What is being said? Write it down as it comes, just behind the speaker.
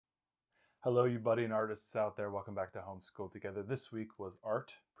Hello, you budding artists out there. Welcome back to Homeschool Together. This week was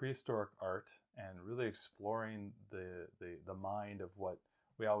art, prehistoric art, and really exploring the mind of what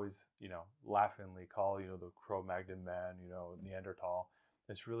we always, laughingly call, the Cro-Magnon man, Neanderthal.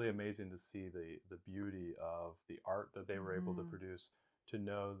 It's really amazing to see the beauty of the art that they were able to produce, to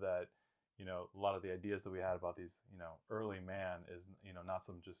know that, a lot of the ideas that we had about these, early man is, not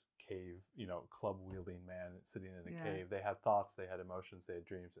some just cave, club wielding man sitting in a cave. They had thoughts, they had emotions, they had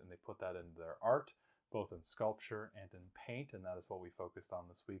dreams, and they put that into their art, both in sculpture and in paint. And that is what we focused on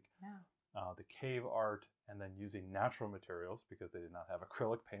this week. The cave art, and then using natural materials because they did not have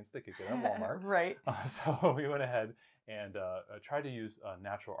acrylic paints they could get at Walmart. Right. So we went ahead and tried to use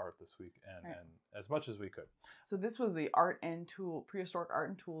natural art this week, and as much as we could. So this was the Prehistoric Art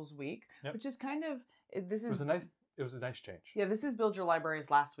and Tools Week, which is kind of, It was a nice change. Yeah, this is Build Your Libraries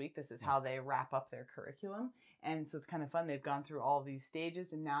last week. This is how they wrap up their curriculum. And so it's kind of fun. They've gone through all these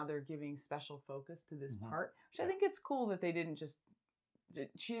stages, and now they're giving special focus to this part, which I think it's cool that they didn't just,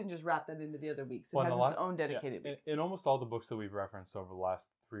 she didn't just wrap that into the other weeks. It has its own dedicated week. In almost all the books that we've referenced over the last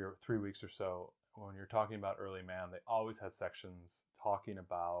three weeks or so, when you're talking about early man, they always had sections talking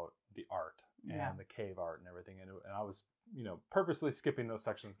about the art and the cave art and everything. And I was, purposely skipping those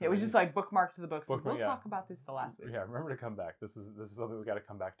sections. It was just like bookmark to the books. We'll talk about this the last week. Yeah, remember to come back. This is something we got to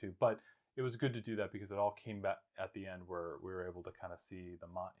come back to. But it was good to do that because it all came back at the end where we were able to kind of see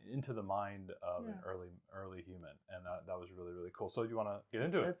into the mind of an early human, and that was really, really cool. So do you want to get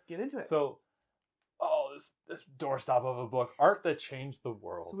into it? Let's get into it. So, this doorstop of a book, art that changed the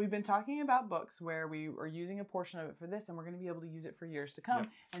world. So we've been talking about books where we are using a portion of it for this, and we're going to be able to use it for years to come.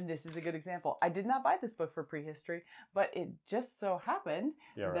 And this is a good example. I did not buy this book for Prehistory, but it just so happened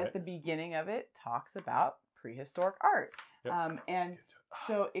that the beginning of it talks about prehistoric art. And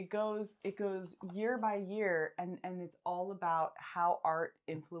so it goes year by year, and it's all about how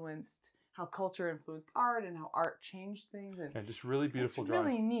culture influenced art and how art changed things. And just really beautiful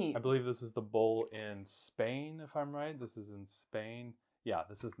drawings. Really neat. I believe this is the bull in Spain, if I'm right. This is in Spain. Yeah,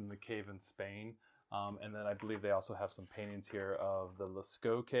 this is in the cave in Spain. And then I believe they also have some paintings here of the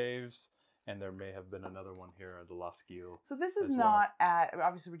Lascaux caves. And there may have been another one here at the Lascaux. So this is not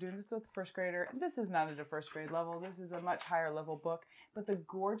obviously we're doing this with a first grader. This is not at a first grade level. This is a much higher level book. But the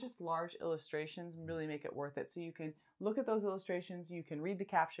gorgeous large illustrations really make it worth it. So you can look at those illustrations. You can read the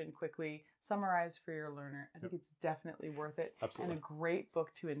caption quickly, summarize for your learner. I think it's definitely worth it. Absolutely. And a great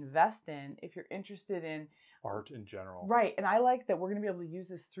book to invest in if you're interested in art in general. Right. And I like that we're going to be able to use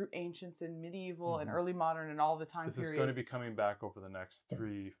this through ancients and medieval and early modern and all the time periods. This is going to be coming back over the next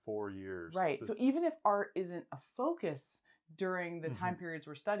 3-4 years. Right. So even if art isn't a focus during the time periods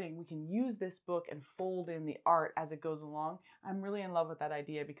we're studying, we can use this book and fold in the art as it goes along. I'm really in love with that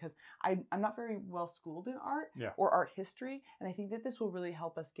idea because I'm not very well schooled in art or art history. And I think that this will really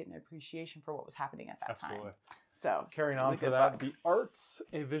help us get an appreciation for what was happening at that time. So carrying on for that, The Arts,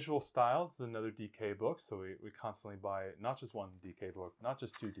 A Visual Style. This is another DK book. So we constantly buy not just one DK book, not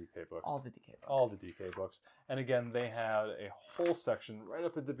just two DK books. All the DK books. All the DK books. And again, they had a whole section right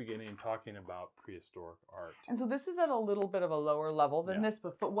up at the beginning talking about prehistoric art. And so this is at a little bit of a lower level than this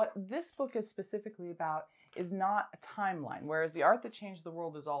book. But what this book is specifically about is not a timeline. Whereas The Art That Changed the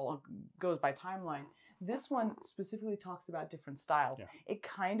World goes by timeline. This one specifically talks about different styles. It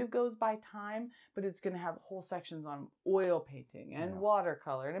kind of goes by time, but it's going to have whole sections on oil painting and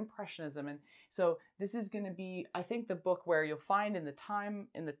watercolor and impressionism. And so this is going to be, I think, the book where you'll find in the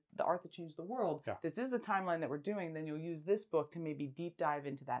Art That Changed the World, this is the timeline that we're doing. Then you'll use this book to maybe deep dive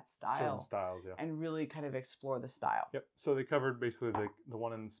into that style. Certain styles, and really kind of explore the style. So they covered basically the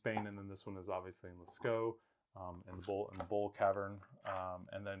one in Spain, and then this one is obviously in Lascaux. In the Bull Cavern,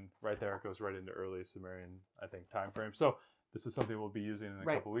 and then right there it goes right into early Sumerian, I think, time frame. So this is something we'll be using in a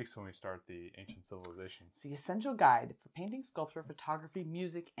couple of weeks when we start the ancient civilizations. It's the essential guide for painting, sculpture, photography,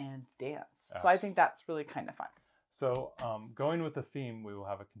 music, and dance. So I think that's really kind of fun. So going with the theme, we will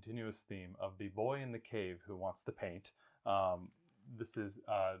have a continuous theme of the boy in the cave who wants to paint. This is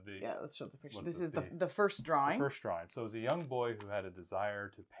let's show the picture. This is the first drawing. The first drawing. So it was a young boy who had a desire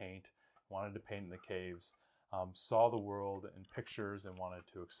to paint, wanted to paint in the caves. Saw the world in pictures and wanted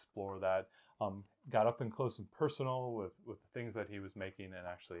to explore that. Got up and close and personal with the things that he was making, and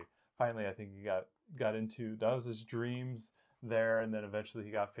actually, finally, I think he got into, that was his dreams there, and then eventually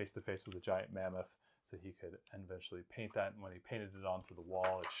he got face to face with a giant mammoth, so he could eventually paint that. And when he painted it onto the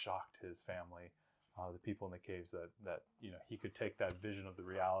wall, it shocked his family, the people in the caves, that he could take that vision of the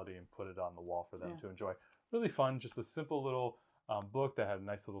reality and put it on the wall for them to enjoy. Really fun, just a simple little book that had a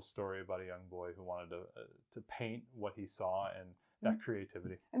nice little story about a young boy who wanted to paint what he saw, and that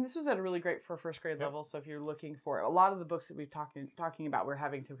creativity. And this was at a really great for first grade level. So if you're looking for a lot of the books that we've talking about, we're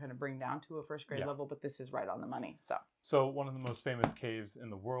having to kind of bring down to a first grade level, but this is right on the money. So one of the most famous caves in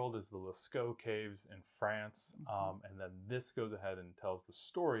the world is the Lascaux caves in France. And then this goes ahead and tells the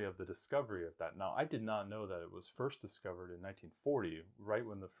story of the discovery of that. Now, I did not know that it was first discovered in 1940, right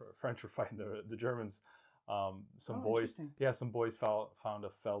when the French were fighting the Germans. Some boys found a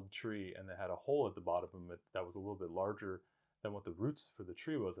felled tree, and they had a hole at the bottom of it that was a little bit larger than what the roots for the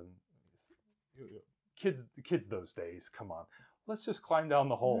tree was. And kids those days, come on, let's just climb down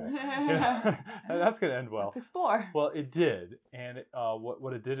the hole. That's going to end well. Let's explore. Well, it did, and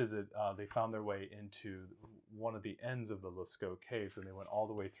what it did is they found their way into one of the ends of the Lascaux caves, and they went all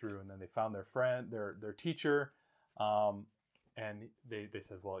the way through, and then they found their friend, their teacher. And they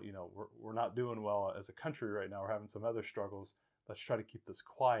said, well, we're not doing well as a country right now. We're having some other struggles. Let's try to keep this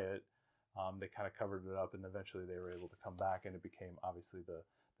quiet. They kind of covered it up, and eventually they were able to come back, and it became obviously the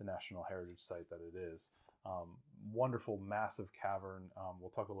National Heritage Site that it is. Wonderful, massive cavern.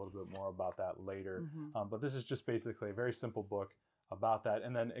 We'll talk a little bit more about that later. But this is just basically a very simple book about that.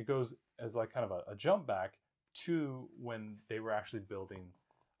 And then it goes as like kind of a jump back to when they were actually building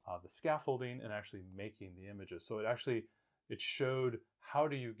the scaffolding and actually making the images. So it showed how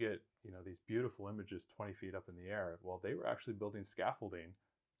do you get these beautiful images 20 feet up in the air. Well, they were actually building scaffolding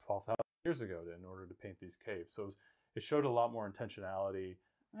 12,000 years ago in order to paint these caves. So it showed a lot more intentionality,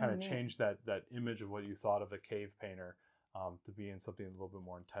 kind of changed that image of what you thought of a cave painter to be in something a little bit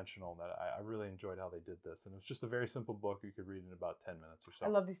more intentional. That I really enjoyed how they did this. And it was just a very simple book you could read in about 10 minutes or so. I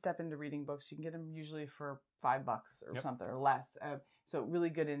love these step into reading books. You can get them usually for $5 or something or less. So really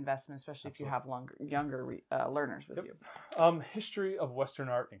good investment, especially if you have younger learners with you. History of Western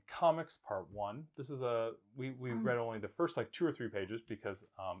Art and Comics, Part 1. This is we read only the first 2 or 3 pages because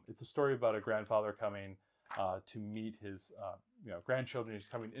it's a story about a grandfather coming to meet his grandchildren. He's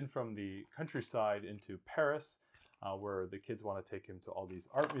coming in from the countryside into Paris, where the kids want to take him to all these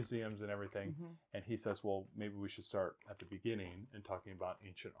art museums and everything. And he says, well, maybe we should start at the beginning and talking about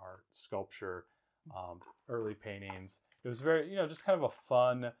ancient art, sculpture, early paintings. It was very, just kind of a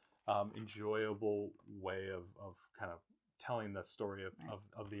fun, enjoyable way of kind of telling the story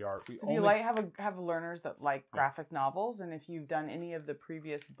of the art. So do you have learners that like graphic novels? And if you've done any of the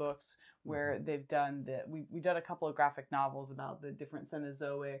previous books where they've done we've done a couple of graphic novels about the different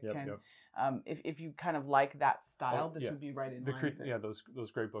Cenozoic, if you kind of like that style, this would be right in line.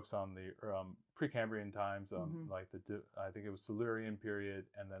 Those great books on the Precambrian times, like I think it was Silurian period,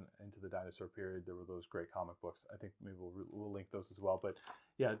 and then into the dinosaur period. There were those great comic books. I think maybe we'll link those as well. But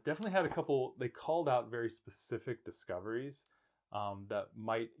yeah, definitely had a couple. They called out very specific discoveries that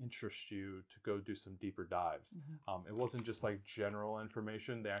might interest you to go do some deeper dives. It wasn't just like general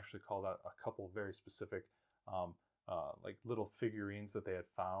information. They actually called out a couple very specific like little figurines that they had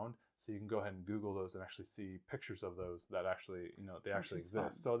found. So you can go ahead and Google those and actually see pictures of those that actually, they actually exist.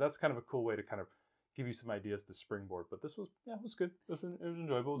 Fun. So that's kind of a cool way to kind of give you some ideas to springboard. But this was, it was good. It was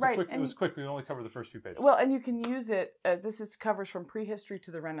enjoyable. It was quick. We only covered the first few pages. Well, and you can use it. This covers from prehistory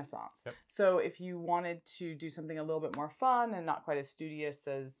to the Renaissance. So if you wanted to do something a little bit more fun and not quite as studious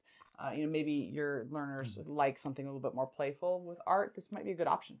as, maybe your learners like something a little bit more playful with art, this might be a good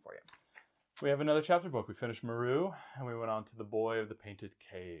option for you. We have another chapter book. We finished Meru, and we went on to The Boy of the Painted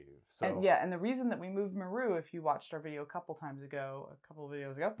Cave. So and the reason that we moved Meru, if you watched our video a couple of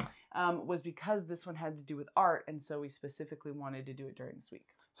videos ago, was because this one had to do with art, and so we specifically wanted to do it during this week.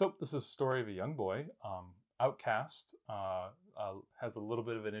 So this is a story of a young boy, outcast, has a little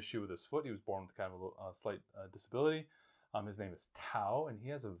bit of an issue with his foot. He was born with kind of a slight disability. His name is Tao, and he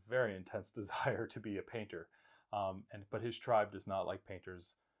has a very intense desire to be a painter. But his tribe does not like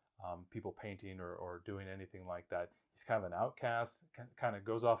painters. People painting or doing anything like that. He's kind of an outcast, kind of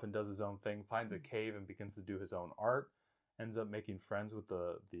goes off and does his own thing, finds a cave and begins to do his own art, ends up making friends with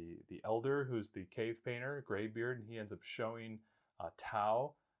the elder who's the cave painter, Graybeard, and he ends up showing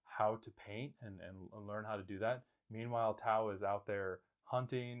Tao how to paint and learn how to do that. Meanwhile, Tao is out there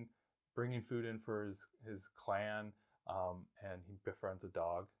hunting, bringing food in for his clan, and he befriends a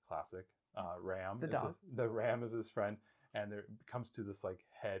dog, classic, Ram. The Ram is his friend. And there comes to this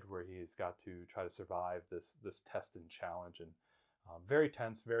head where he's got to try to survive this test and challenge, and very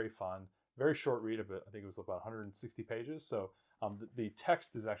tense, very fun, very short read. I think it was about 160 pages. So the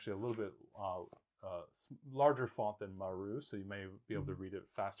text is actually a little bit larger font than Maru, so you may be able to read it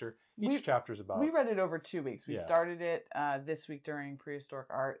faster. Each chapter is about... We read it over 2 weeks. We started it this week during Prehistoric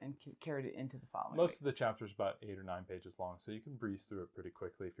Art and carried it into the following Most week. of the chapters about 8 or 9 pages long, so you can breeze through it pretty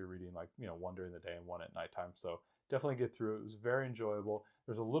quickly if you're reading like, one during the day and one at nighttime. So definitely get through it. It was very enjoyable.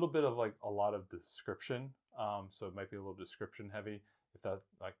 There's a little bit of like a lot of description, so it might be a little description heavy. If that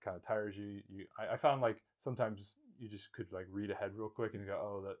like kind of tires you, I found like sometimes you just could like read ahead real quick and you go,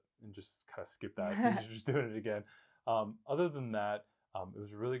 oh, that, and just kind of skip that because you're just doing it again. Other than that, it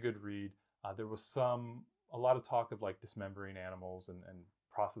was a really good read. There was a lot of talk of like dismembering animals and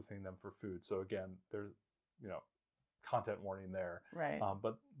processing them for food. So again, there's, content warning there. Right.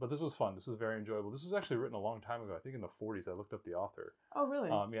 But this was fun. This was very enjoyable. This was actually written a long time ago. I think in the 40s. I looked up the author. Oh, really?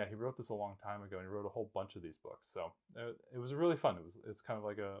 Yeah, he wrote this a long time ago, and he wrote a whole bunch of these books. So it was really fun. It's kind of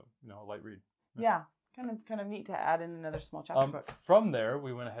like a a light read. Yeah. Kind of neat to add in another small chapter book. From there,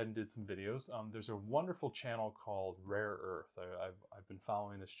 we went ahead and did some videos. There's a wonderful channel called Rare Earth. I've been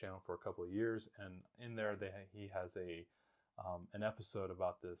following this channel for a couple of years, and in there he has an episode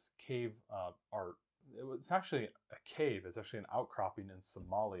about this cave art. It's actually a cave. It's actually an outcropping in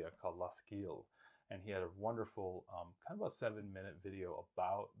Somalia called Lascil. And he had a wonderful, kind of a 7-minute video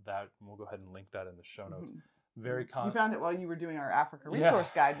about that. And we'll go ahead and link that in the show notes. Very You found it while you were doing our Africa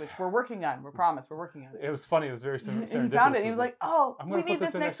resource guide, which we're working on. We're working on it. It was funny. It was very serendipitous. He found it. And he was like, "Oh, we need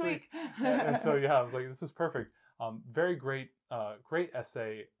this next week." And so I was like, "This is perfect." Very great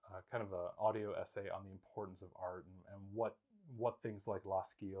essay, kind of an audio essay on the importance of art and what things like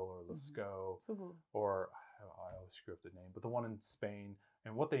Lascil or Lascaux or I always screw up the name, but the one in Spain,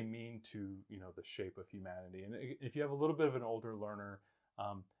 and what they mean to the shape of humanity. And if you have a little bit of an older learner,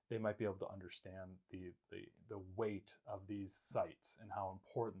 they might be able to understand the weight of these sites and how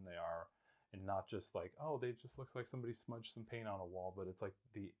important they are, and not just like, oh, they just looks like somebody smudged some paint on a wall, but it's like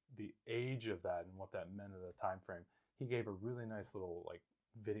the age of that and what that meant at the time frame. He gave a really nice little like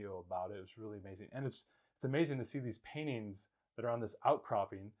video about it. It was really amazing, and it's amazing to see these paintings that are on this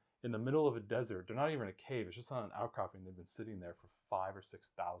outcropping in the middle of a desert. They're not even a cave. It's just on an outcropping. They've been sitting there for 5,000 or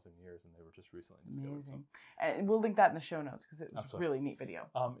 6,000 years, and they were just recently discovered. Amazing. And we'll link that in the show notes because it was a really neat video.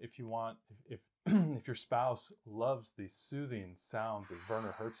 If you want, if your spouse loves the soothing sounds of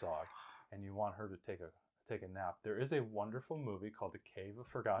Werner Herzog, and you want her to take a nap, there is a wonderful movie called The Cave of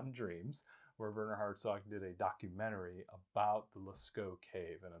Forgotten Dreams, where Werner Herzog did a documentary about the Lascaux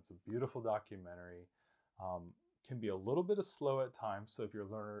Cave, and it's a beautiful documentary. Can be a little bit slow at times, so if your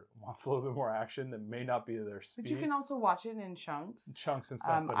learner wants a little bit more action, that may not be their speed. But you can also watch it in chunks. And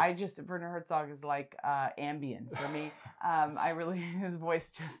stuff. Werner Herzog is like Ambien for me. His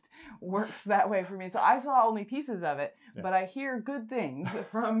voice just works that way for me. So I saw only pieces of it, but I hear good things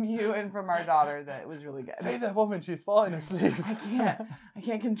from you and from our daughter that it was really good. Save that woman, she's falling asleep. I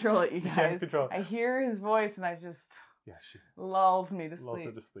can't control it, you guys. I hear his voice and I just... Yeah, she lulls me to sleep. Lulls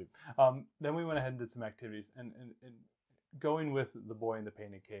her to sleep. Then we went ahead and did some activities, and going with the boy in the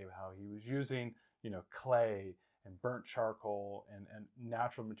painted cave, how he was using clay and burnt charcoal and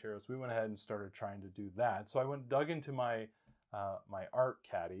natural materials. We went ahead and started trying to do that. So I dug into my my art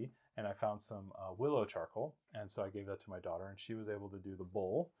caddy, and I found some willow charcoal, and so I gave that to my daughter, and she was able to do the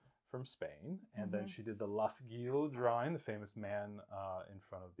bull from Spain, and then she did the Lascil drawing, the famous man in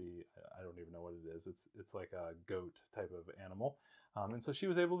front of I don't even know what it is. It's like a goat type of animal, and so she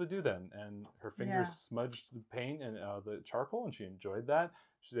was able to do that, and her fingers smudged the paint and the charcoal, and she enjoyed that.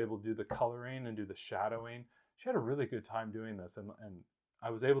 She was able to do the coloring and do the shadowing. She had a really good time doing this, and I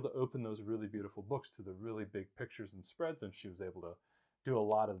was able to open those really beautiful books to the really big pictures and spreads, and she was able to do a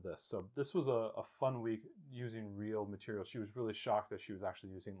lot of this. So this was a fun week using real material. She was really shocked that she was actually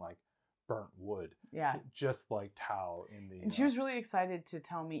using like burnt wood, just like towel in the. And she was really excited to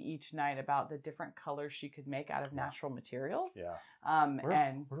tell me each night about the different colors she could make out of natural materials. Yeah.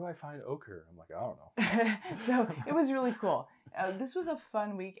 Where do I find ochre? I'm like, I don't know. So it was really cool. This was a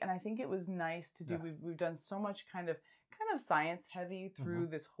fun week, and I think it was nice to do. We've done so much kind of science heavy through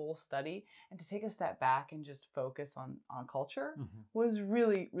this whole study, and to take a step back and just focus on culture was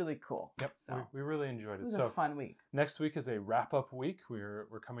really, really cool. Yep. So we really enjoyed it. It was a fun week. Next week is a wrap up week. We're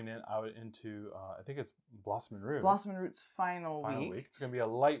coming out into I think it's Blossom and Root. Blossom and Root's final week. It's going to be a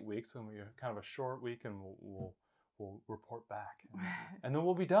light week, so it's going to be kind of a short week, and we'll report back, and then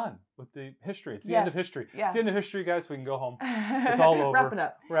we'll be done with the history. It's the end of history. Yeah. It's the end of history, guys. We can go home. It's all over.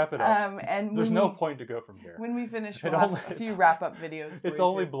 Wrap it up. And there's no point to go from here. When we finish, we'll have a few wrap-up videos. It's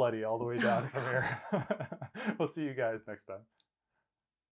only bloody all the way down from here. We'll see you guys next time.